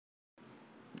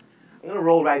I'm going to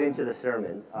roll right into the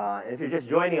sermon. And if you're just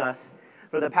joining us,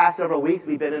 for the past several weeks,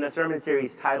 we've been in a sermon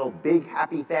series titled Big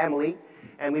Happy Family.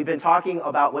 And we've been talking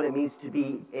about what it means to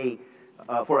be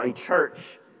for a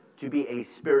church to be a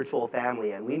spiritual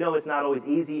family. And we know it's not always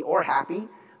easy or happy,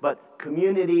 but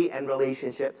community and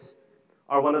relationships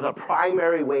are one of the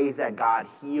primary ways that God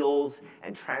heals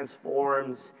and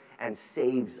transforms and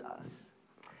saves us.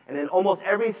 And in almost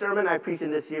every sermon I've preached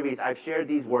in this series, I've shared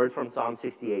these words from Psalm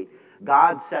 68.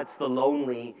 God sets the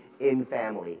lonely in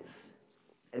families.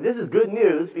 And this is good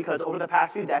news because over the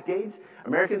past few decades,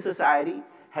 American society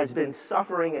has been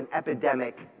suffering an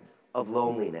epidemic of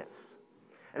loneliness.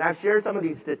 And I've shared some of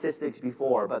these statistics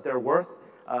before, but they're worth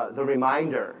the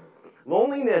reminder.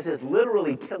 Loneliness is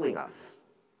literally killing us.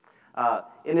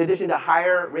 In addition to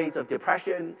higher rates of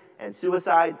depression and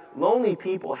suicide, lonely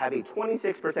people have a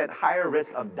 26% higher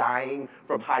risk of dying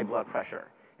from high blood pressure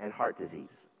and heart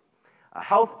disease.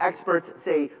 Health experts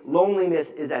say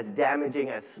loneliness is as damaging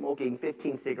as smoking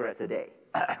 15 cigarettes a day.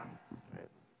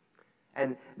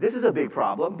 And this is a big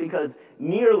problem because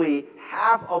nearly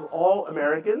half of all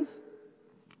Americans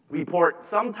report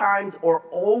sometimes or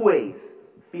always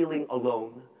feeling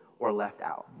alone or left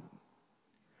out.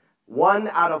 1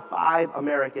 out of 5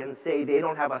 Americans say they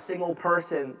don't have a single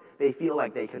person they feel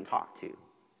like they can talk to.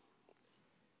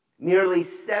 Nearly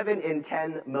 7 in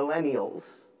 10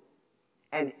 millennials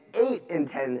and 8 in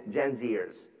 10 Gen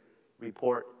Zers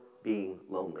report being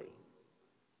lonely.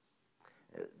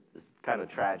 It's kind of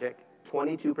tragic.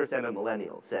 22% of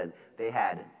millennials said they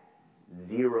had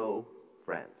 0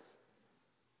 friends.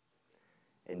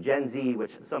 And Gen Z,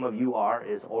 which some of you are,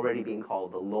 is already being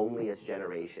called the loneliest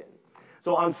generation.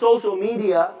 So on social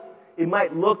media, it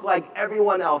might look like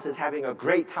everyone else is having a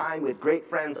great time with great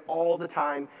friends all the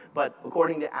time, but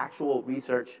according to actual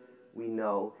research, we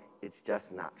know it's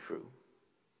just not true.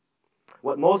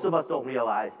 What most of us don't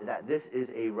realize is that this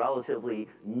is a relatively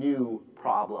new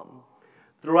problem.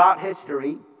 Throughout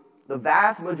history, the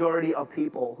vast majority of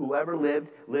people who ever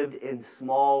lived in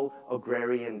small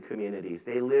agrarian communities.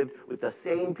 They lived with the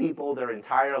same people their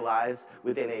entire lives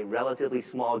within a relatively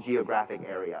small geographic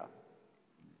area.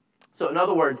 So in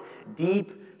other words,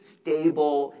 deep,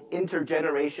 stable,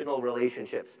 intergenerational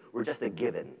relationships were just a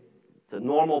given. It's a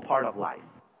normal part of life.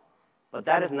 But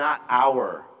that is not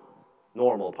our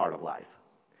normal part of life.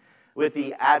 With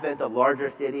the advent of larger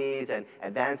cities and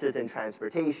advances in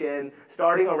transportation,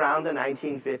 starting around the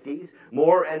 1950s,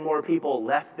 more and more people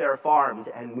left their farms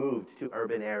and moved to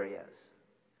urban areas.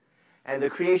 And the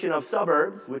creation of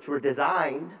suburbs, which were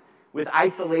designed with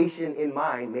isolation in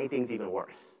mind, made things even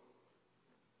worse.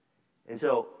 And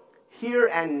so, here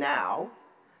and now,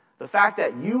 the fact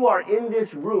that you are in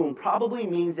this room probably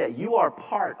means that you are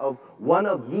part of one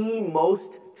of the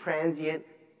most transient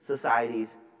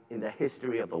societies in the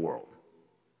history of the world.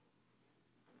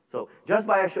 So, just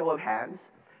by a show of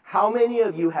hands, how many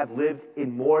of you have lived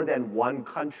in more than one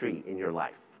country in your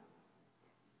life?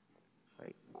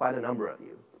 Right? Quite a number of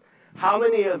you. How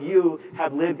many of you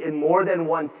have lived in more than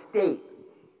one state?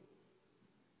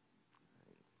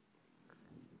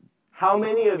 How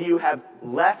many of you have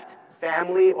left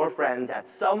family or friends at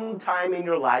some time in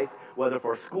your life, whether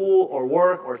for school or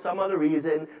work or some other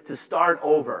reason, to start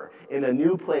over in a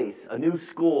new place, a new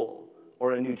school,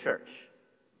 or a new church?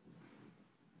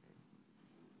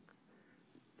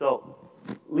 So,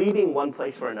 leaving one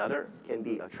place for another can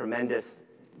be a tremendous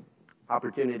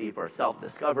opportunity for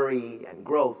self-discovery and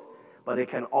growth, but it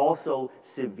can also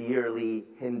severely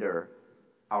hinder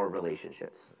our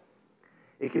relationships.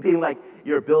 It could be like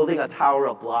you're building a tower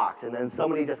of blocks, and then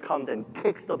somebody just comes and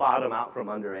kicks the bottom out from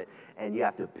under it, and you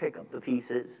have to pick up the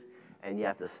pieces, and you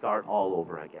have to start all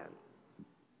over again.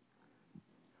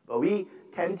 But we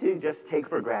tend to just take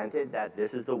for granted that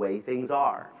this is the way things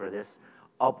are for this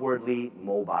upwardly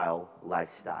mobile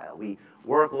lifestyle. We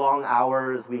work long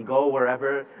hours, we go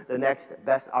wherever the next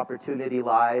best opportunity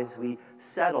lies, we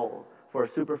settle for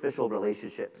superficial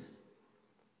relationships,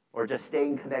 or just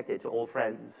staying connected to old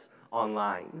friends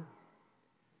online.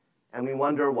 And we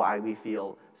wonder why we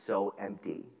feel so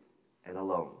empty and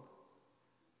alone.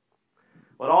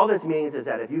 What all this means is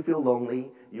that if you feel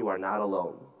lonely, you are not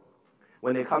alone.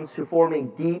 When it comes to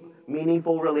forming deep,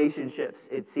 meaningful relationships,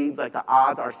 it seems like the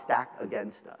odds are stacked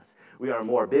against us. We are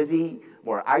more busy,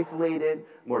 more isolated,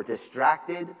 more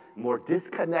distracted, more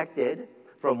disconnected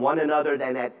from one another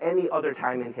than at any other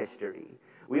time in history.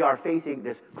 We are facing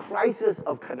this crisis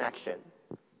of connection.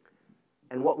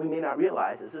 And what we may not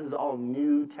realize is this is all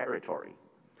new territory.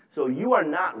 So you are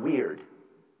not weird.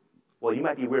 Well, you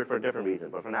might be weird for a different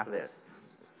reason, but for not this.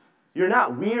 You're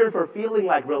not weird for feeling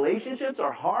like relationships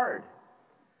are hard.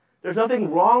 There's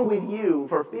nothing wrong with you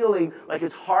for feeling like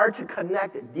it's hard to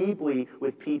connect deeply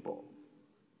with people.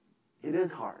 It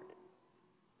is hard.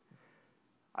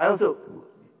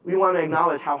 We want to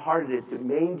acknowledge how hard it is to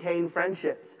maintain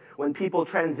friendships when people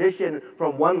transition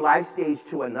from one life stage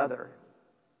to another.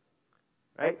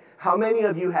 Right? How many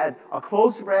of you had a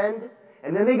close friend,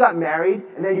 and then they got married,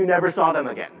 and then you never saw them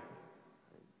again?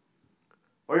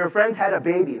 Or your friends had a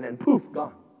baby, and then poof,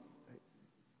 gone.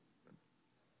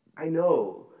 I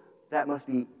know that must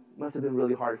have been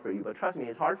really hard for you, but trust me,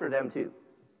 it's hard for them too.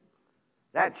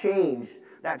 That change,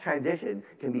 that transition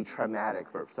can be traumatic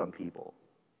for some people.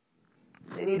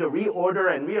 They need to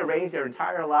reorder and rearrange their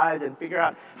entire lives and figure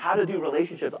out how to do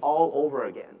relationships all over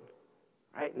again,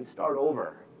 right? And start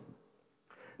over.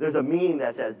 There's a meme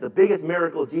that says the biggest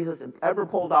miracle Jesus ever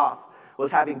pulled off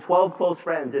was having 12 close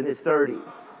friends in his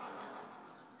 30s.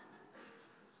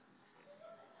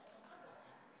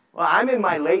 Well, I'm in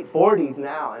my late 40s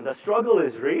now, and the struggle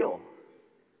is real.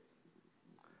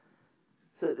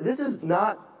 So this is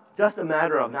not just a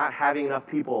matter of not having enough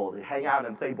people to hang out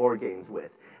and play board games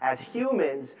with. As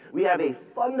humans, we have a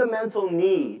fundamental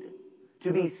need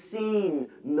to be seen,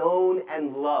 known,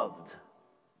 and loved.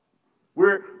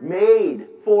 We're made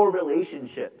for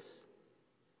relationships.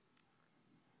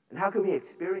 And how can we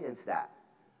experience that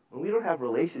when we don't have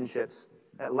relationships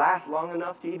that last long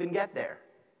enough to even get there?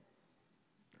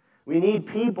 We need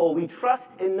people we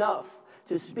trust enough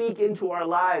to speak into our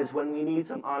lives when we need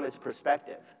some honest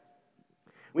perspective.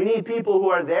 We need people who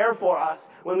are there for us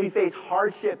when we face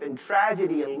hardship and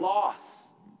tragedy and loss.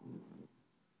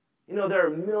 You know, there are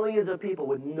millions of people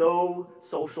with no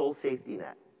social safety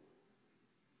net.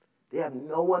 They have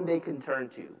no one they can turn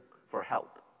to for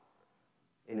help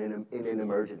in an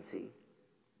emergency.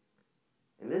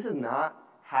 And this is not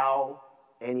how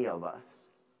any of us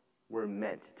were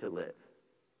meant to live.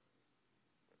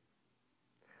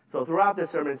 So throughout this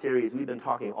sermon series, we've been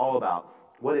talking all about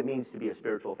what it means to be a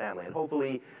spiritual family. And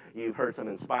hopefully you've heard some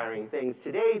inspiring things.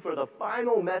 Today, for the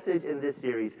final message in this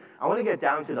series, I want to get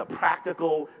down to the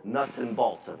practical nuts and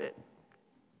bolts of it.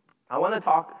 I want to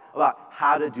talk about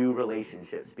how to do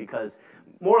relationships, because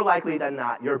more likely than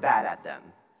not, you're bad at them.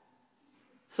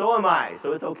 So am I,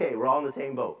 so it's okay. We're all in the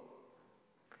same boat.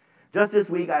 Just this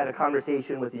week, I had a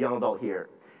conversation with a young adult here,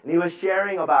 and he was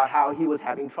sharing about how he was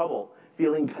having trouble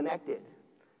feeling connected.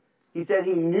 He said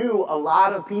he knew a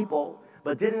lot of people,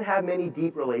 but didn't have many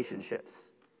deep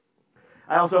relationships.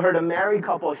 I also heard a married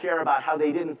couple share about how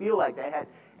they didn't feel like they had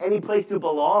any place to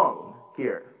belong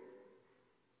here.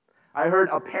 I heard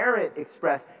a parent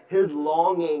express his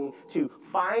longing to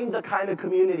find the kind of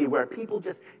community where people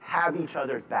just have each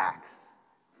other's backs.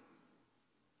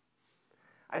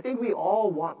 I think we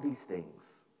all want these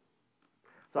things.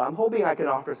 So I'm hoping I can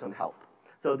offer some help.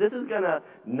 So this is going to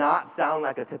not sound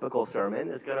like a typical sermon.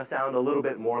 It's going to sound a little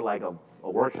bit more like a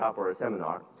workshop or a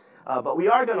seminar. But we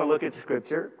are going to look at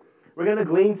Scripture. We're going to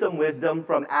glean some wisdom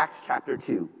from Acts chapter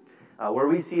 2, where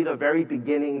we see the very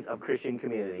beginnings of Christian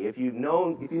community. If you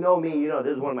know me, you know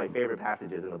this is one of my favorite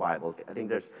passages in the Bible. I think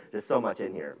there's just so much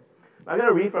in here. I'm going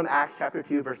to read from Acts chapter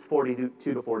 2, verse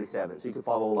 42 to 47, so you can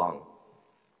follow along.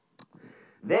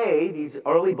 They, these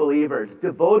early believers,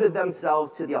 devoted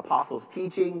themselves to the apostles'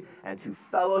 teaching and to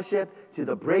fellowship, to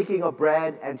the breaking of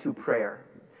bread and to prayer.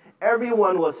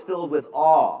 Everyone was filled with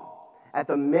awe at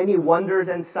the many wonders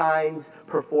and signs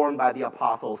performed by the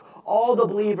apostles. All the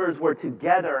believers were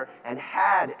together and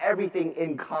had everything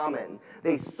in common.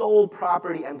 They sold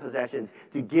property and possessions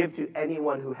to give to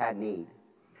anyone who had need.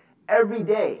 Every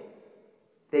day,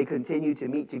 they continued to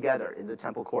meet together in the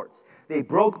temple courts. They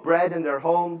broke bread in their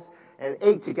homes and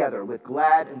ate together with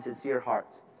glad and sincere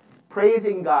hearts,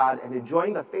 praising God and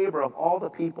enjoying the favor of all the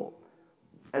people.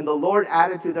 And the Lord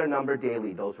added to their number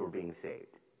daily those who were being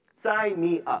saved. Sign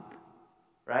me up,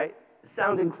 right? It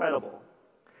sounds incredible.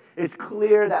 It's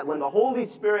clear that when the Holy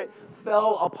Spirit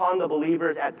fell upon the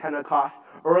believers at Pentecost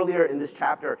earlier in this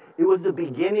chapter, it was the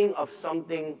beginning of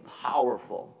something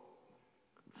powerful.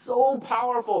 So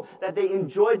powerful that they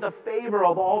enjoyed the favor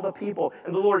of all the people,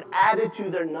 and the Lord added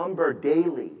to their number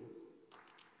daily.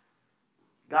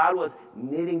 God was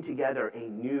knitting together a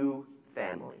new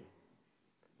family,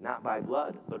 not by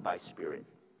blood, but by spirit.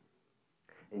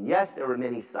 And yes, there were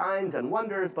many signs and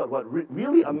wonders, but what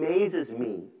really amazes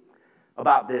me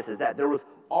about this is that there was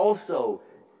also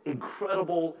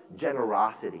incredible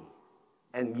generosity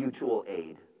and mutual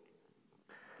aid.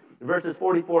 In verses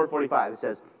 44 and 45, it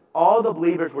says, all the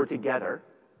believers were together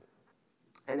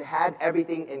and had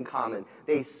everything in common.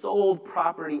 They sold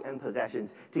property and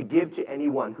possessions to give to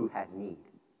anyone who had need.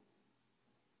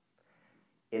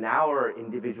 In our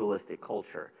individualistic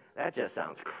culture, that just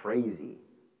sounds crazy,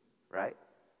 right?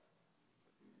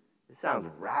 It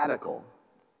sounds radical.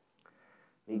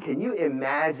 I mean, can you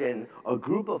imagine a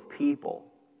group of people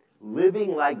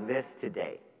living like this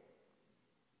today?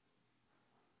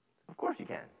 Of course you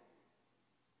can.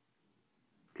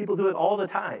 People do it all the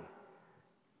time.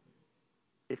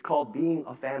 It's called being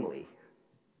a family.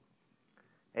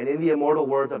 And in the immortal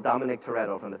words of Dominic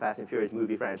Toretto from the Fast and Furious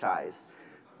movie franchise,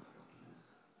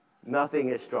 nothing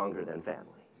is stronger than family.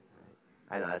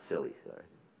 I know, that's silly, sorry.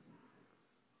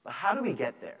 But how do we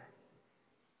get there?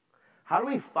 How do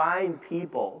we find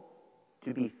people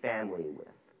to be family with?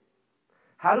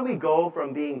 How do we go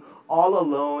from being all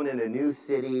alone in a new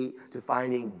city to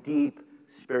finding deep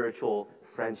spiritual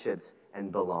friendships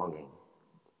and belonging?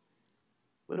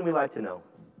 Wouldn't we like to know?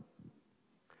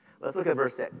 Let's look at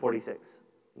verse 46.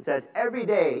 It says, every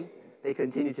day they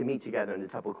continued to meet together in the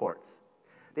temple courts.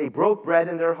 They broke bread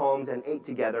in their homes and ate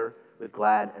together with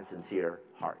glad and sincere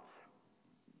hearts.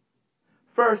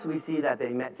 First, we see that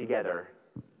they met together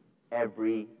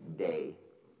every day.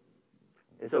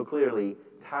 And so clearly,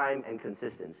 time and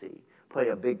consistency play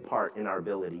a big part in our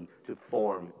ability to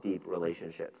form deep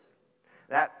relationships.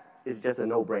 That is just a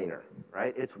no-brainer,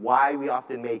 right? It's why we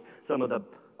often make some of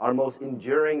our most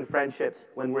enduring friendships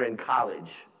when we're in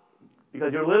college,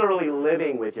 because you're literally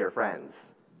living with your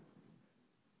friends.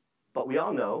 But we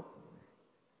all know,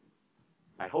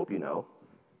 I hope you know,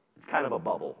 it's kind of a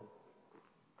bubble.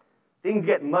 Things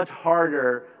get much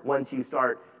harder once you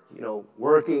start,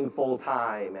 working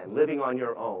full-time and living on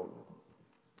your own.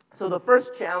 So the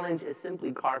first challenge is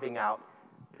simply carving out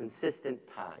consistent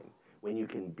time when you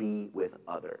can be with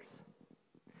others.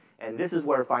 And this is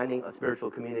where finding a spiritual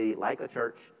community like a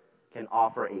church can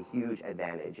offer a huge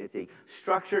advantage. It's a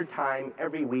structured time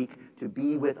every week to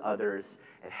be with others,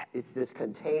 and it's this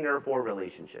container for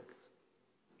relationships.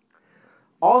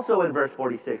 Also in verse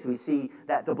 46, we see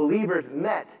that the believers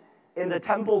met in the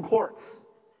temple courts.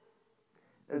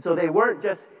 And so they weren't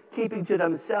just keeping to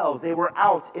themselves, they were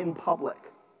out in public.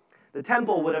 The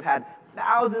temple would have had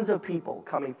thousands of people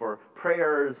coming for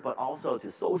prayers, but also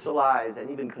to socialize and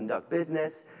even conduct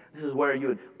business. This is where you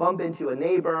would bump into a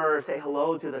neighbor, say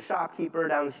hello to the shopkeeper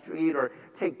down the street, or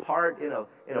take part in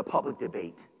a public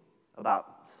debate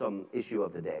about some issue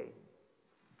of the day.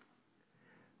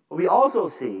 But we also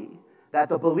see that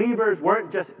the believers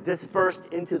weren't just dispersed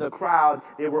into the crowd,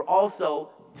 they were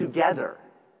also together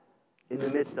in the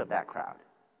midst of that crowd.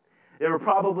 They were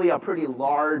probably a pretty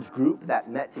large group that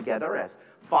met together as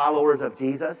followers of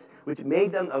Jesus, which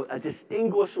made them a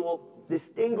distinguishable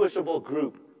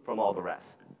group from all the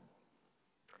rest.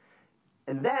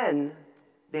 And then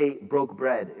they broke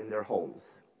bread in their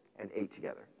homes and ate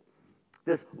together.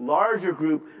 This larger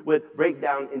group would break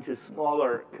down into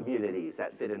smaller communities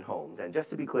that fit in homes. And just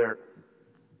to be clear,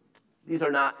 these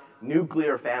are not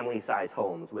nuclear family-sized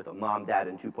homes with a mom, dad,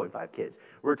 and 2.5 kids.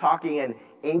 We're talking an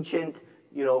ancient,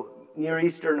 Near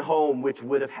Eastern home which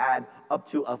would have had up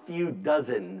to a few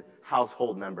dozen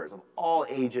household members of all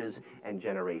ages and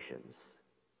generations.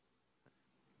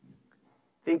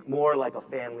 Think more like a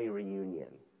family reunion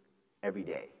every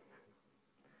day.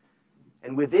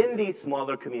 And within these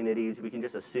smaller communities, we can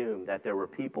just assume that there were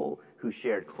people who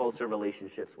shared closer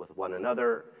relationships with one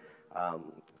another,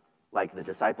 like the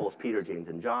disciples Peter, James,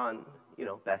 and John,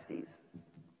 besties.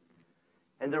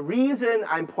 And the reason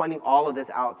I'm pointing all of this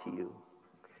out to you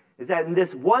is that in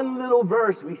this one little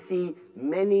verse, we see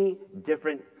many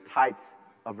different types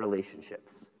of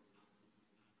relationships,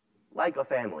 like a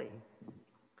family.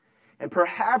 And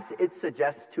perhaps it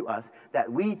suggests to us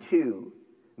that we too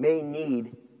may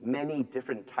need many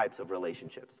different types of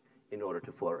relationships in order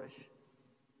to flourish.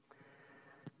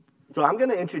 So I'm going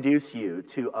to introduce you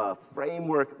to a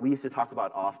framework we used to talk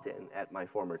about often at my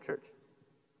former church.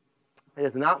 It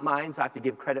is not mine, so I have to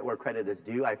give credit where credit is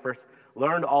due. I first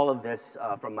learned all of this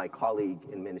from my colleague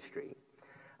in ministry.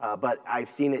 But I've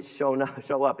seen it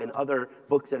show up in other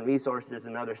books and resources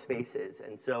and other spaces.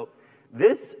 And so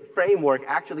this framework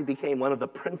actually became one of the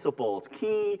principles,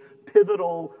 key,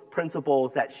 pivotal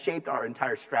principles that shaped our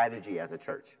entire strategy as a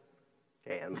church.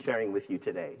 Okay, I'm sharing with you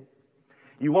today.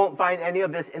 You won't find any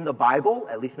of this in the Bible,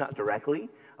 at least not directly.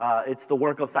 It's the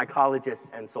work of psychologists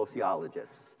and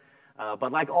sociologists.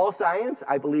 But like all science,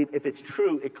 I believe if it's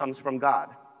true, it comes from God.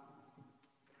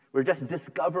 We're just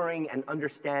discovering and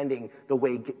understanding the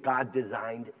way God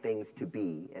designed things to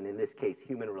be, and in this case,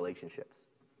 human relationships.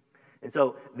 And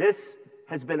so this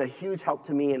has been a huge help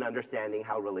to me in understanding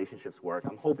how relationships work.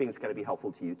 I'm hoping it's going to be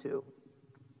helpful to you too.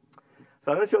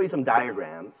 So I'm going to show you some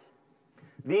diagrams.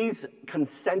 These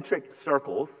concentric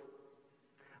circles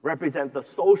represent the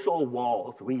social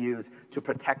walls we use to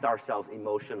protect ourselves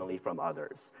emotionally from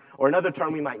others. Or another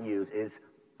term we might use is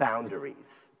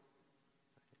boundaries.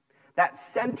 That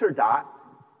center dot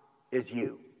is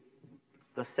you,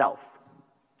 the self.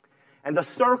 And the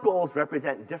circles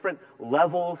represent different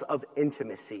levels of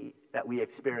intimacy that we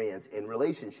experience in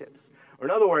relationships. Or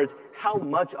in other words, how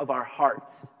much of our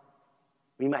hearts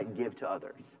we might give to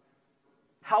others.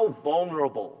 How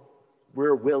vulnerable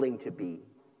we're willing to be.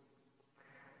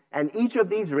 And each of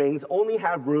these rings only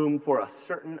have room for a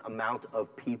certain amount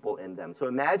of people in them. So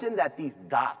imagine that these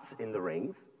dots in the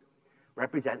rings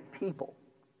represent people.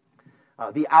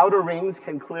 The outer rings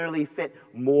can clearly fit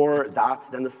more dots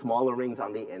than the smaller rings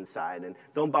on the inside. And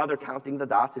don't bother counting the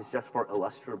dots. It's just for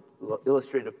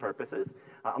illustrative purposes.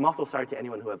 I'm also sorry to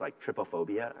anyone who has like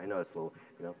trypophobia. I know it's a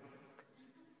little,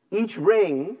 Each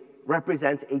ring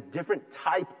represents a different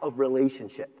type of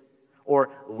relationship or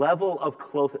level of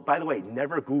closeness. By the way,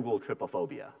 never Google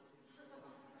trypophobia.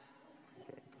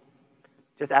 Okay.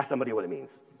 Just ask somebody what it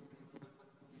means.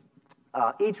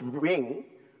 Each ring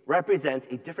represents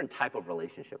a different type of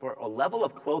relationship or a level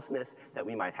of closeness that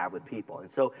we might have with people. And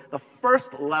so the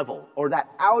first level, or that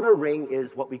outer ring,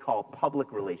 is what we call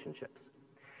public relationships.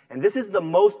 And this is the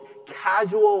most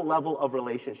casual level of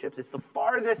relationships. It's the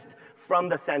farthest from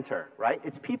the center, right?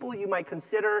 It's people you might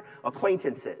consider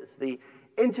acquaintances. The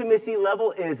intimacy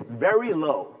level is very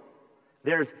low.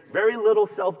 There's very little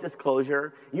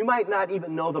self-disclosure. You might not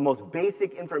even know the most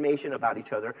basic information about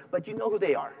each other, but you know who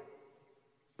they are.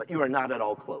 But you are not at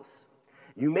all close.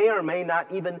 You may or may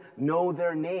not even know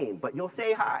their name, but you'll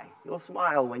say hi. You'll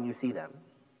smile when you see them.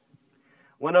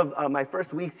 One of my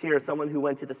first weeks here, someone who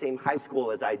went to the same high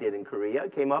school as I did in Korea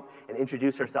came up and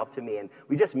introduced herself to me. And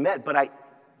we just met, but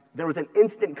there was an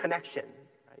instant connection.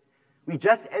 Right? We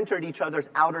just entered each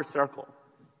other's outer circle.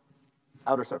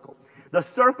 Outer circle. The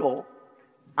circle,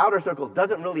 outer circle,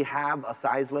 doesn't really have a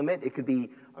size limit. It could be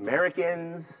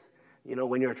Americans.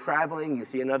 When you're traveling, you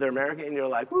see another American, and you're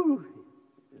like, whoo,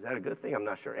 is that a good thing? I'm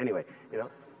not sure. Anyway,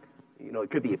 it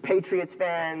could be Patriots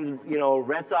fans,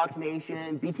 Red Sox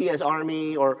Nation, BTS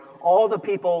Army, or all the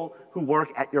people who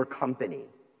work at your company,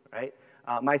 right?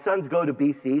 My sons go to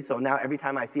BC, so now every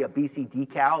time I see a BC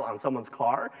decal on someone's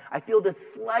car, I feel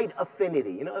this slight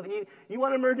affinity. If you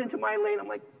want to merge into my lane, I'm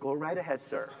like, go right ahead,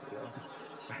 sir.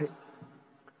 Right?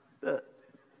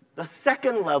 The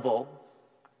second level,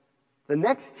 the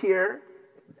next tier,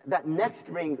 that next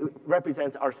ring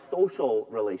represents our social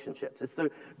relationships. It's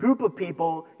the group of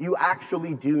people you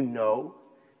actually do know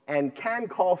and can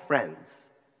call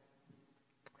friends.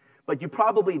 But you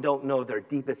probably don't know their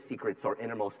deepest secrets or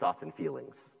innermost thoughts and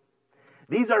feelings.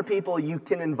 These are people you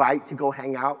can invite to go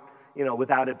hang out,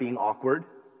 without it being awkward.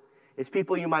 It's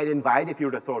people you might invite if you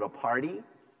were to throw at a party,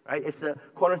 right? It's the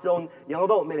Cornerstone Young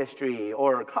Adult Ministry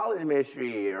or college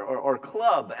ministry or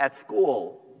club at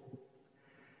school.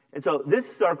 And so this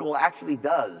circle actually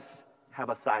does have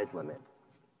a size limit.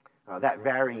 That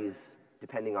varies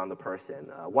depending on the person.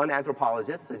 One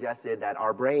anthropologist suggested that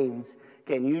our brains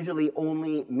can usually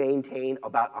only maintain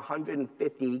about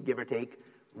 150, give or take,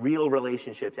 real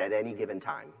relationships at any given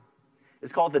time.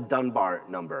 It's called the Dunbar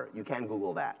number. You can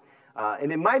Google that.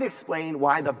 And it might explain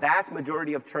why the vast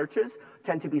majority of churches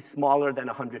tend to be smaller than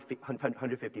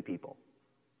 150 people.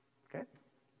 Okay?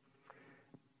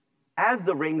 As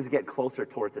the rings get closer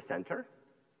towards the center,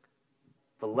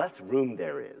 the less room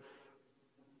there is,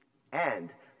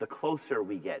 and the closer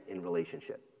we get in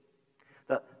relationship.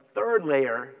 The third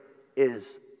layer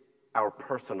is our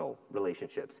personal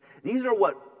relationships. These are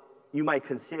what you might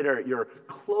consider your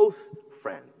close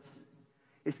friends.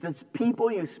 It's the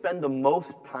people you spend the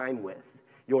most time with,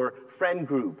 your friend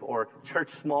group or church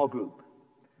small group.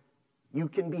 You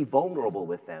can be vulnerable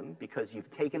with them because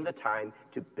you've taken the time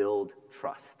to build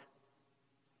trust.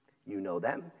 You know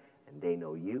them, and they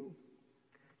know you.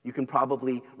 You can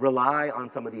probably rely on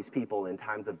some of these people in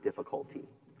times of difficulty.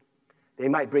 They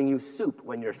might bring you soup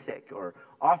when you're sick, or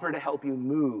offer to help you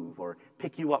move, or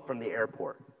pick you up from the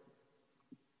airport.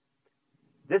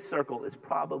 This circle is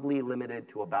probably limited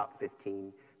to about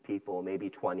 15 people, maybe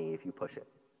 20 if you push it.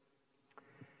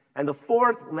 And the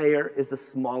fourth layer is the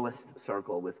smallest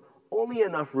circle, with only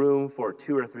enough room for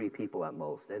 2 or 3 people at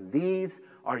most. And these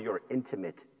are your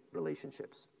intimate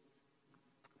relationships.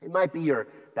 It might be your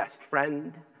best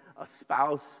friend, a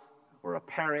spouse, or a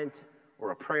parent,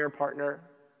 or a prayer partner.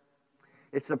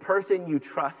 It's the person you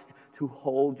trust to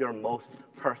hold your most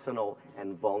personal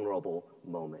and vulnerable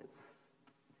moments.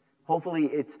 Hopefully,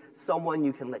 it's someone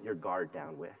you can let your guard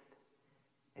down with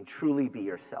and truly be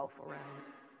yourself around.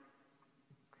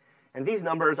 And these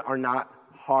numbers are not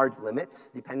hard limits.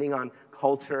 Depending on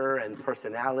culture and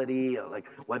personality, like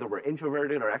whether we're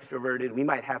introverted or extroverted, we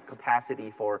might have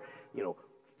capacity for,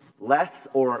 less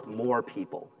or more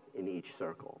people in each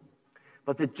circle.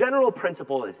 But the general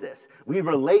principle is this: we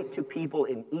relate to people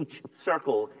in each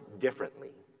circle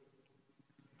differently.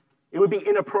 It would be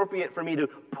inappropriate for me to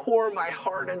pour my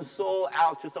heart and soul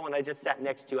out to someone I just sat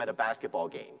next to at a basketball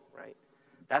game, right?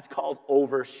 That's called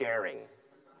oversharing.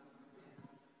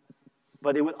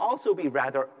 But it would also be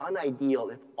rather unideal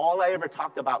if all I ever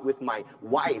talked about with my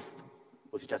wife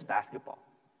was just basketball.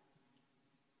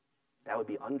 That would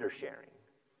be undersharing.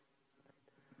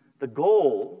 The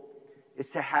goal is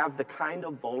to have the kind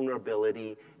of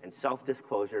vulnerability and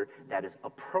self-disclosure that is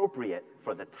appropriate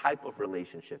for the type of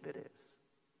relationship it is.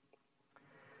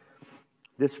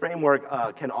 This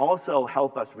framework can also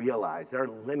help us realize there are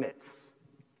limits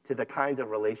to the kinds of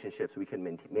relationships we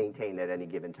can maintain at any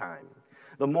given time.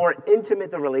 The more intimate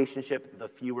the relationship, the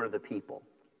fewer the people,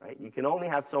 right? You can only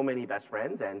have so many best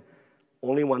friends and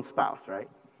only one spouse, right?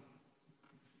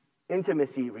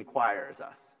 Intimacy requires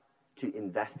us to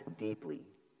invest deeply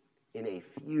in a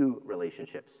few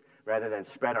relationships rather than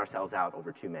spread ourselves out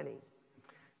over too many.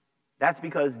 That's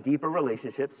because deeper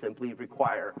relationships simply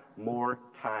require more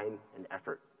time and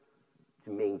effort to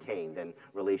maintain than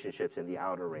relationships in the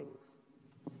outer rings.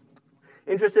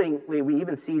 Interestingly, we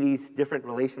even see these different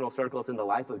relational circles in the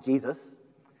life of Jesus.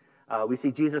 We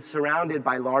see Jesus surrounded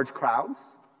by large crowds,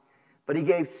 but he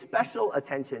gave special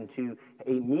attention to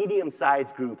a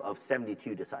medium-sized group of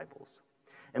 72 disciples.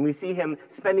 And we see him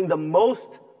spending the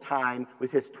most time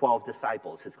with his 12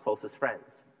 disciples, his closest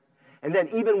friends. And then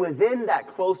even within that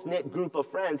close-knit group of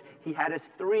friends, he had his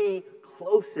 3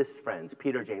 closest friends,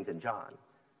 Peter, James, and John,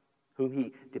 whom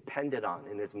he depended on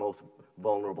in his most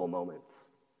vulnerable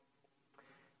moments.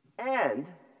 And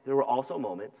there were also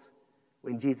moments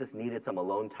when Jesus needed some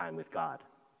alone time with God.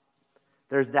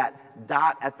 There's that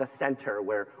dot at the center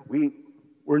where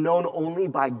we're known only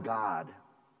by God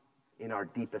in our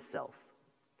deepest self.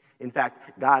 In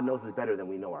fact, God knows us better than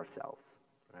we know ourselves,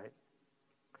 right?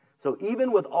 So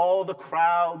even with all the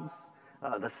crowds,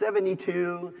 the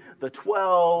 72, the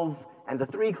 12, and the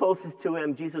 3 closest to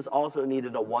him, Jesus also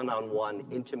needed a one-on-one,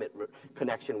 intimate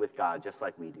connection with God, just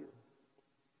like we do.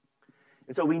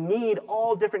 And so we need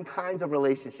all different kinds of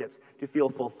relationships to feel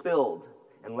fulfilled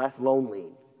and less lonely.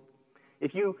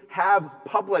 If you have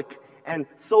public and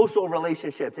social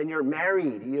relationships and you're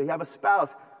married, you have a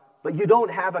spouse, but you don't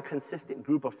have a consistent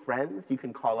group of friends you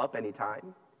can call up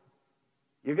anytime,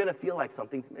 you're going to feel like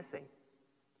something's missing.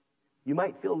 You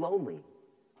might feel lonely.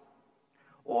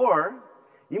 Or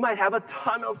you might have a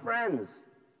ton of friends.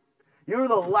 You're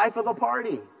the life of the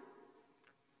party,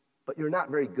 but you're not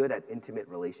very good at intimate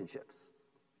relationships.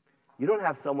 You don't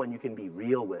have someone you can be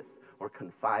real with or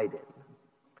confide in.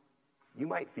 You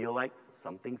might feel like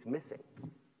something's missing.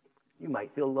 You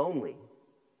might feel lonely.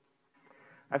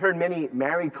 I've heard many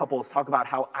married couples talk about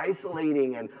how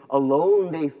isolating and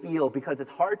alone they feel because it's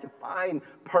hard to find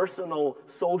personal,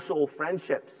 social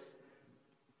friendships.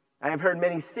 I have heard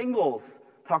many singles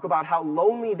talk about how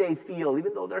lonely they feel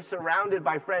even though they're surrounded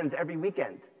by friends every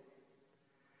weekend.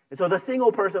 And so the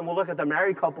single person will look at the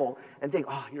married couple and think,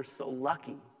 oh, you're so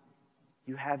lucky.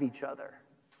 You have each other.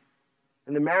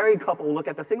 And the married couple will look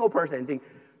at the single person and think,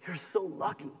 you're so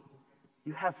lucky.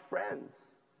 You have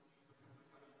friends.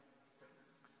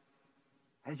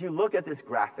 As you look at this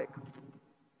graphic,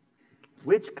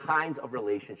 which kinds of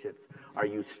relationships are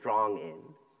you strong in?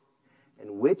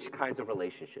 And which kinds of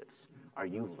relationships are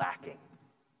you lacking?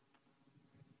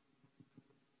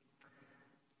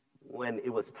 When it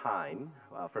was time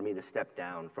for me to step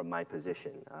down from my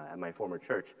position at my former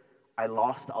church, I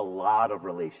lost a lot of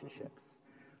relationships.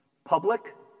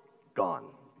 Public, gone.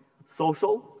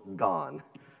 Social, gone.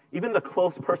 Even the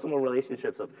close personal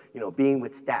relationships of, being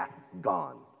with staff,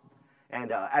 gone.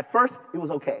 And at first, it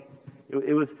was okay.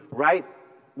 It was right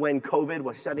when COVID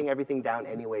was shutting everything down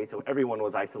anyway, so everyone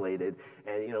was isolated.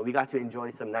 And, we got to enjoy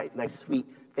some nice, sweet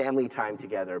family time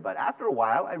together. But after a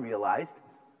while, I realized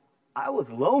I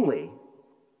was lonely.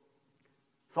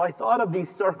 So I thought of these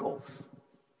circles,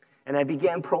 and I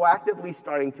began proactively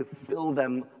starting to fill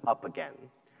them up again,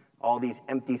 all these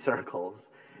empty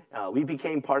circles. We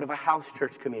became part of a house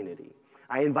church community.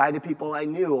 I invited people I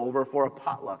knew over for a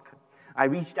potluck. I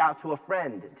reached out to a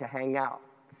friend to hang out.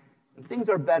 And things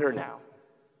are better now.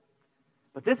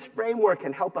 But this framework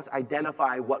can help us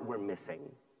identify what we're missing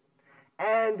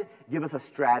and give us a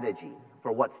strategy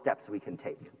for what steps we can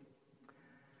take.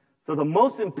 So the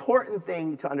most important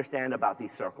thing to understand about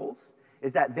these circles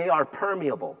is that they are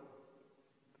permeable.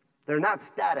 They're not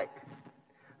static.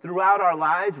 Throughout our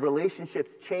lives,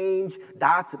 relationships change,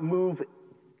 dots move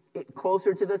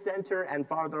closer to the center and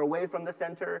farther away from the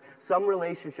center. Some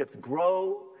relationships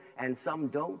grow and some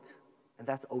don't, and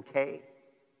that's okay.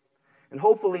 And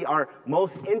hopefully our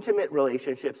most intimate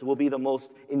relationships will be the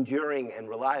most enduring and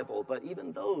reliable, but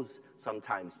even those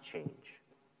sometimes change.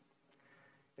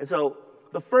 And so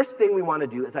the first thing we want to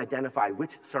do is identify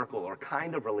which circle or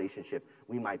kind of relationship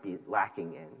we might be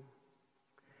lacking in.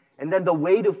 And then the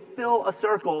way to fill a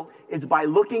circle is by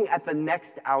looking at the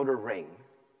next outer ring.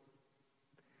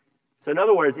 So in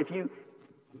other words, if you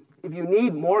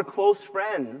need more close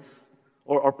friends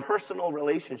or personal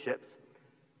relationships,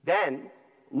 then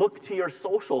look to your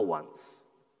social ones.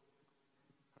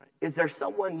 Is there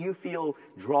someone you feel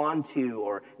drawn to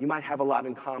or you might have a lot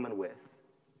in common with?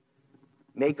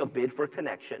 Make a bid for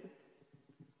connection.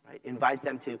 Right? Invite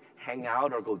them to hang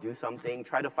out or go do something.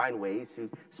 Try to find ways to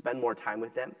spend more time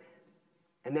with them.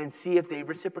 And then see if they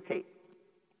reciprocate.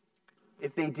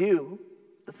 If they do,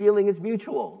 the feeling is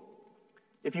mutual.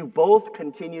 If you both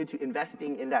continue to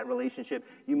investing in that relationship,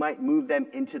 you might move them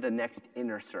into the next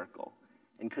inner circle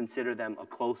and consider them a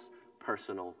close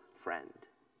personal friend.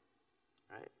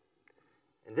 Right?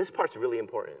 And this part's really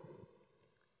important.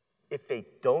 If they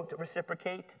don't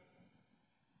reciprocate,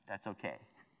 that's okay.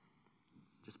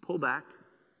 Just pull back,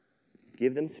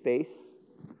 give them space.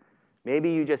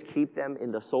 Maybe you just keep them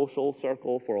in the social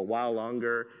circle for a while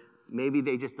longer. Maybe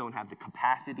they just don't have the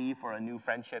capacity for a new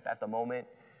friendship at the moment.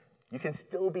 You can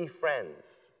still be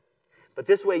friends. But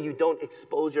this way you don't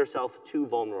expose yourself too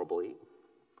vulnerably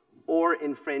or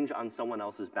infringe on someone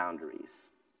else's boundaries.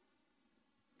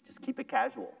 Just keep it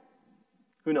casual.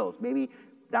 Who knows? Maybe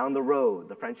down the road,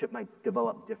 the friendship might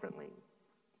develop differently.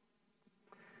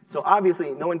 So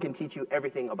obviously, no one can teach you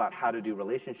everything about how to do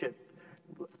relationship,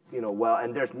 well,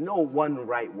 and there's no one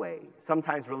right way.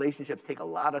 Sometimes relationships take a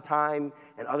lot of time,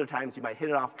 and other times you might hit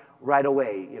it off right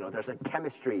away. There's a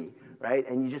chemistry, right?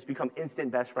 And you just become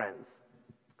instant best friends.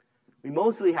 We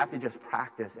mostly have to just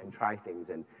practice and try things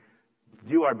and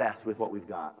do our best with what we've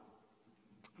got.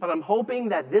 But I'm hoping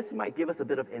that this might give us a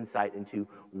bit of insight into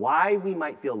why we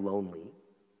might feel lonely,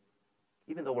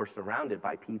 even though we're surrounded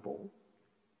by people.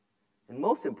 And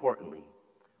most importantly,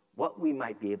 what we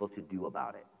might be able to do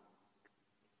about it.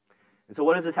 And so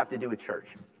what does this have to do with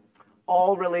church?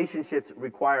 All relationships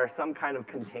require some kind of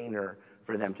container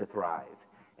for them to thrive.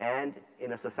 And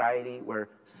in a society where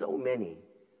so many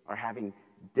are having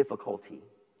difficulty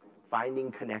finding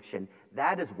connection,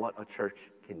 that is what a church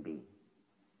can be.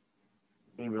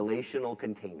 A relational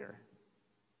container.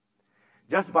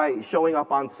 Just by showing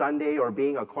up on Sunday or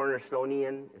being a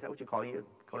cornerstonian, is that what you call you?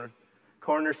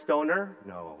 Cornerstoner?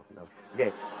 No.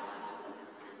 Okay.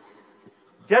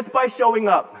 Just by showing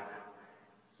up,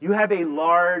 you have a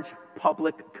large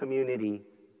public community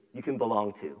you can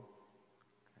belong to.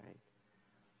 Right?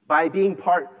 By being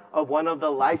part of one of the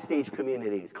life stage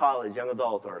communities, college, young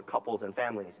adult, or couples and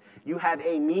families, you have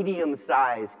a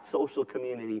medium-sized social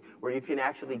community where you can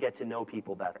actually get to know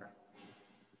people better.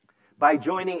 By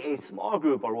joining a small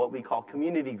group, or what we call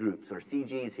community groups, or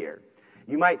CGs here,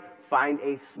 you might find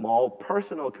a small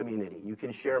personal community you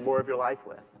can share more of your life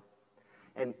with.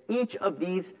 And each of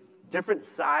these different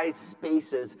size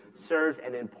spaces serves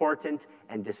an important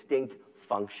and distinct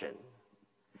function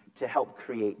to help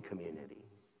create community.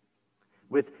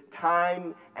 With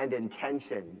time and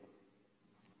intention,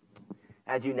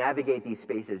 as you navigate these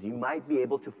spaces, you might be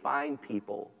able to find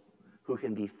people who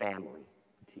can be family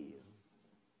to you.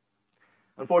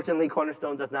 Unfortunately,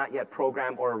 Cornerstone does not yet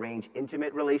program or arrange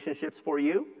intimate relationships for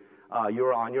you.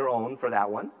 You're on your own for that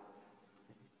one.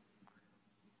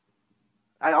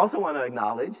 I also want to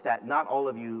acknowledge that not all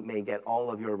of you may get all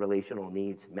of your relational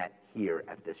needs met here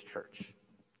at this church,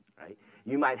 right?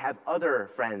 You might have other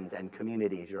friends and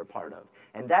communities you're a part of,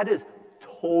 and that is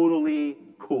totally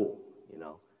cool,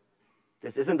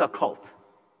 This isn't a cult.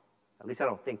 At least I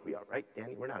don't think we are, right,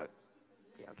 Danny? We're not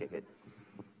yeah, okay, good.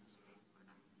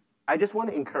 I just want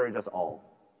to encourage us all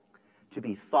to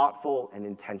be thoughtful and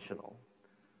intentional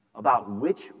about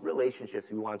which relationships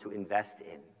we want to invest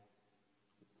in,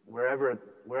 wherever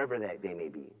they may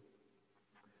be.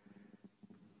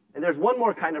 And there's one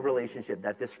more kind of relationship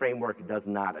that this framework does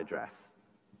not address.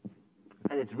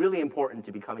 And it's really important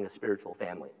to becoming a spiritual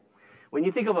family. When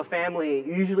you think of a family,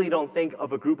 you usually don't think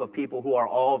of a group of people who are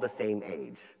all the same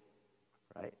age,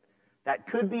 right? That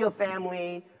could be a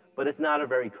family, but it's not a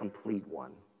very complete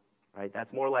one, right?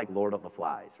 That's more like Lord of the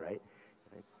Flies, right?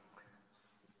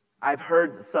 I've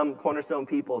heard some Cornerstone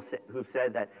people who've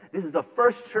said that this is the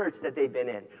first church that they've been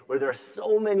in where there are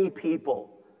so many people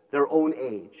their own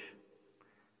age.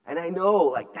 And I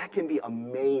know, that can be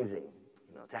amazing,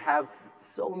 to have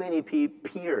so many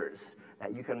peers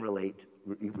that you can relate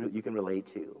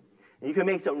to. And you can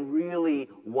make some really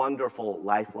wonderful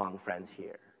lifelong friends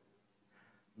here.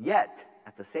 Yet,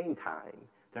 at the same time,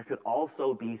 there could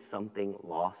also be something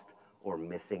lost or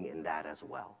missing in that as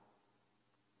well.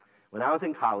 When I was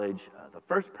in college, the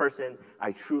first person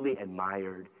I truly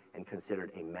admired and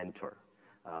considered a mentor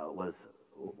was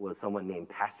someone named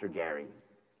Pastor Gary.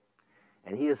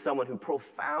 And he is someone who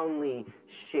profoundly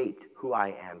shaped who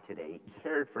I am today. He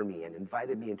cared for me and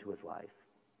invited me into his life.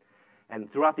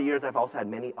 And throughout the years, I've also had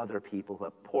many other people who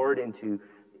have poured into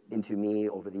me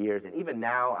over the years. And even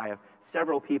now, I have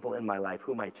several people in my life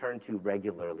whom I turn to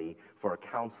regularly for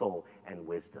counsel and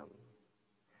wisdom.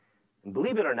 And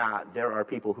believe it or not, there are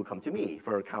people who come to me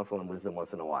for counsel and wisdom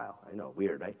once in a while. I know,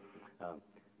 weird, right?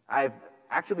 I've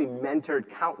actually mentored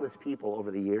countless people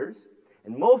over the years,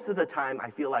 and most of the time,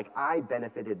 I feel like I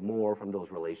benefited more from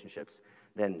those relationships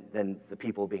than the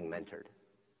people being mentored.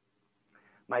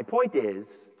 My point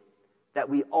is that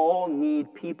we all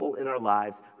need people in our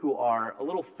lives who are a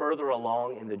little further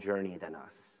along in the journey than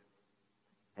us,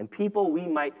 and people we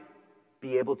might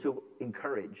be able to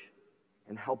encourage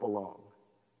and help along,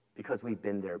 because we've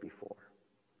been there before.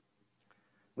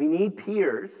 We need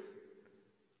peers,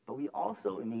 but we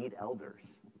also need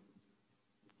elders,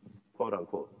 quote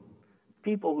unquote,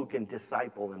 people who can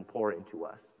disciple and pour into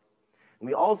us. And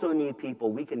we also need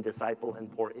people we can disciple and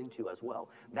pour into as well.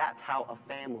 That's how a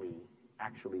family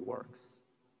actually works.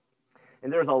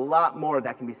 And there's a lot more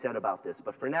that can be said about this,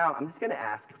 but for now, I'm just going to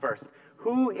ask first,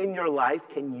 who in your life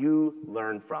can you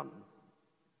learn from?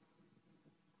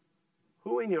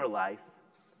 Who in your life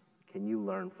can you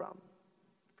learn from?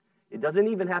 It doesn't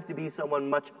even have to be someone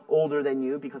much older than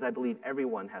you, because I believe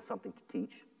everyone has something to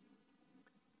teach.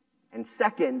 And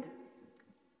second,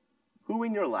 who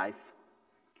in your life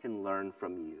can learn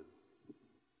from you?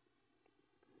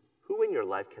 Who in your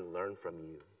life can learn from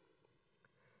you?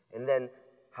 And then,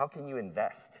 how can you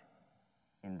invest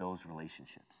in those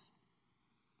relationships?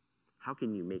 How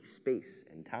can you make space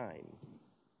and time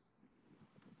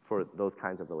for those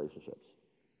kinds of relationships?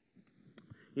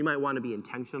 You might want to be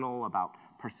intentional about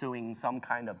pursuing some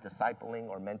kind of discipling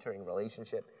or mentoring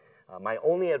relationship. My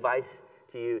only advice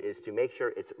to you is to make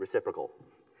sure it's reciprocal.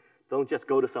 Don't just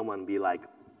go to someone and be like,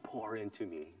 pour into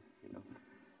me.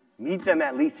 Meet them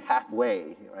at least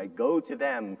halfway, right? Go to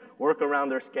them, work around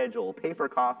their schedule, pay for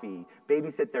coffee,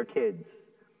 babysit their kids.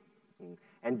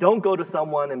 And don't go to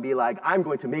someone and be like, I'm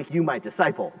going to make you my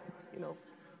disciple.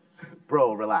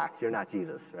 Bro, relax, you're not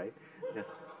Jesus, right?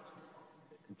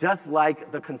 Just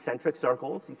like the concentric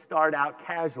circles, you start out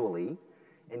casually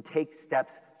and take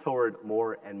steps toward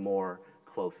more and more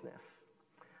closeness.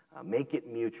 Make it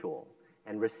mutual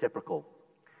and reciprocal.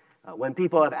 When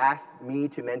people have asked me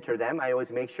to mentor them, I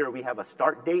always make sure we have a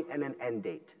start date and an end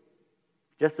date,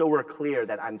 just so we're clear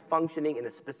that I'm functioning in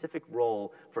a specific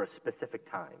role for a specific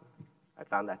time. I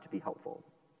found that to be helpful.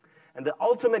 And the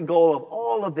ultimate goal of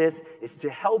all of this is to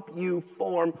help you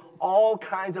form all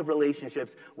kinds of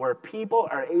relationships where people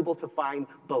are able to find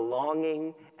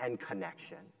belonging and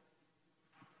connection.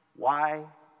 Why?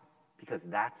 Because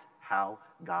that's how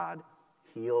God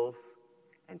heals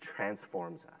and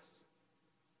transforms us,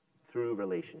 through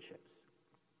relationships.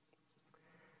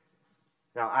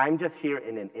 Now, I'm just here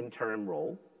in an interim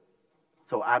role,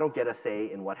 so I don't get a say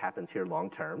in what happens here long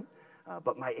term,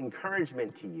 but my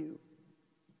encouragement to you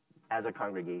as a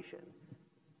congregation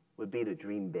would be to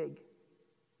dream big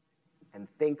and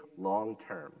think long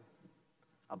term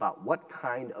about what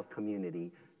kind of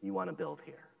community you want to build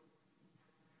here.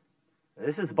 Now,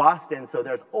 this is Boston, so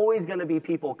there's always going to be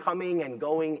people coming and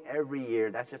going every year.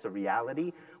 That's just a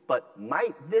reality. But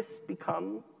might this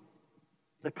become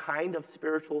the kind of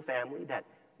spiritual family that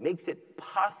makes it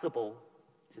possible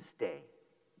to stay,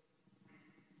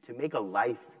 to make a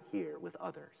life here with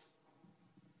others,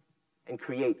 and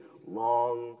create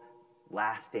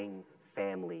long-lasting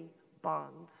family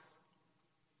bonds?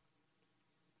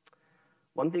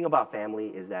 One thing about family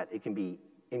is that it can be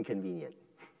inconvenient.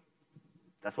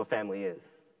 That's what family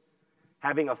is.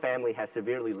 Having a family has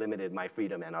severely limited my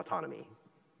freedom and autonomy.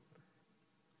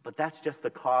 But that's just the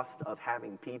cost of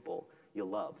having people you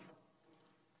love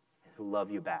and who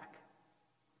love you back.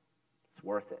 It's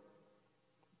worth it.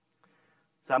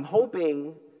 So I'm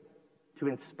hoping to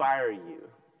inspire you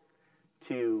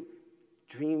to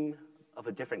dream of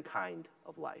a different kind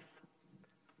of life,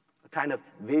 a kind of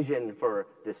vision for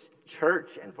this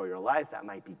church and for your life that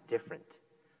might be different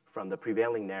from the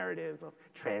prevailing narrative of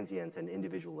transience and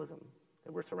individualism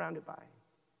that we're surrounded by.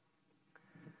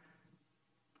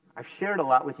 I've shared a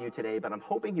lot with you today, but I'm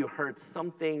hoping you heard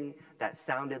something that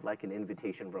sounded like an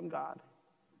invitation from God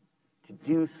to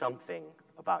do something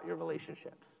about your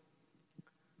relationships.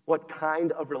 What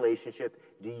kind of relationship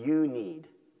do you need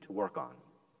to work on?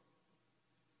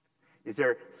 Is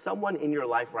there someone in your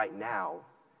life right now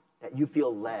that you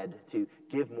feel led to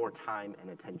give more time and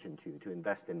attention to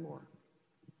invest in more.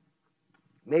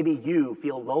 Maybe you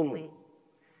feel lonely.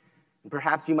 And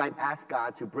perhaps you might ask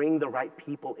God to bring the right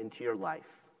people into your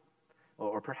life.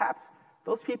 Or perhaps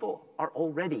those people are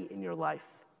already in your life,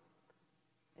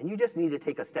 and you just need to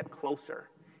take a step closer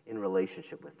in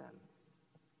relationship with them.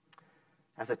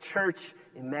 As a church,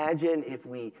 imagine if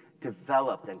we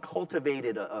developed and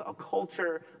cultivated a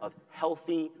culture of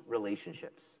healthy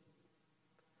relationships,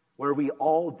 where we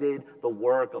all did the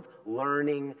work of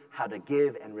learning how to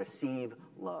give and receive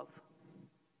love.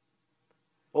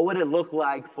 What would it look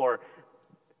like for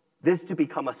this to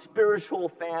become a spiritual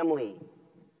family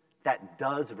that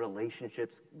does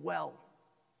relationships well,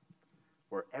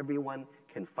 where everyone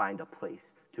can find a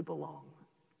place to belong?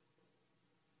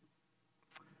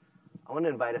 I want to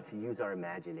invite us to use our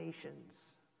imaginations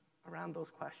around those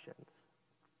questions.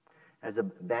 As the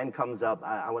band comes up,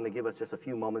 I want to give us just a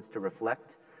few moments to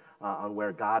reflect on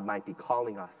where God might be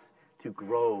calling us to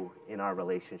grow in our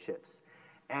relationships.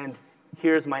 And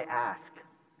here's my ask.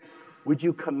 Would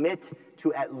you commit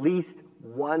to at least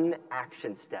one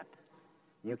action step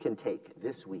you can take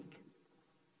this week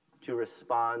to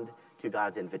respond to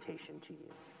God's invitation to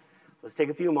you? Let's take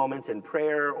a few moments in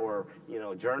prayer or,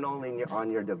 journaling on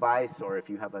your device, or if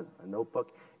you have a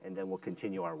notebook, and then we'll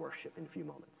continue our worship in a few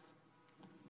moments.